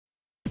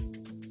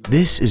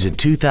This is a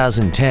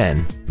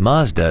 2010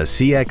 Mazda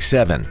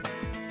CX-7.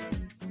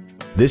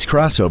 This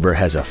crossover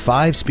has a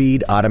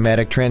 5-speed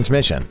automatic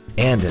transmission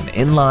and an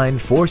inline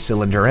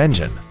 4-cylinder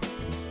engine.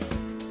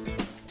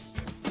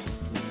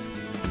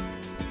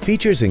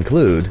 Features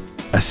include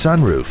a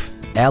sunroof,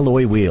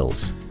 alloy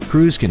wheels,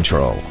 cruise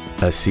control,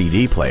 a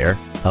CD player,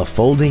 a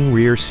folding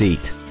rear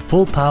seat,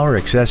 full power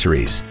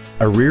accessories,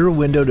 a rear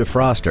window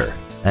defroster,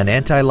 an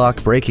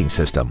anti-lock braking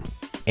system,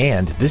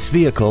 and this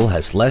vehicle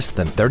has less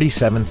than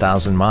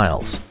 37,000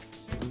 miles.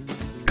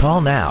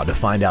 Call now to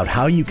find out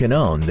how you can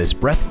own this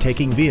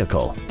breathtaking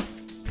vehicle.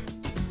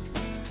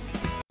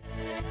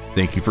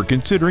 Thank you for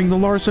considering the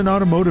Larson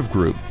Automotive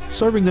Group,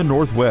 serving the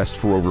Northwest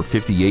for over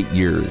 58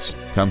 years.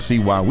 Come see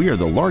why we are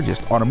the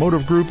largest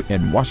automotive group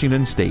in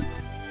Washington State.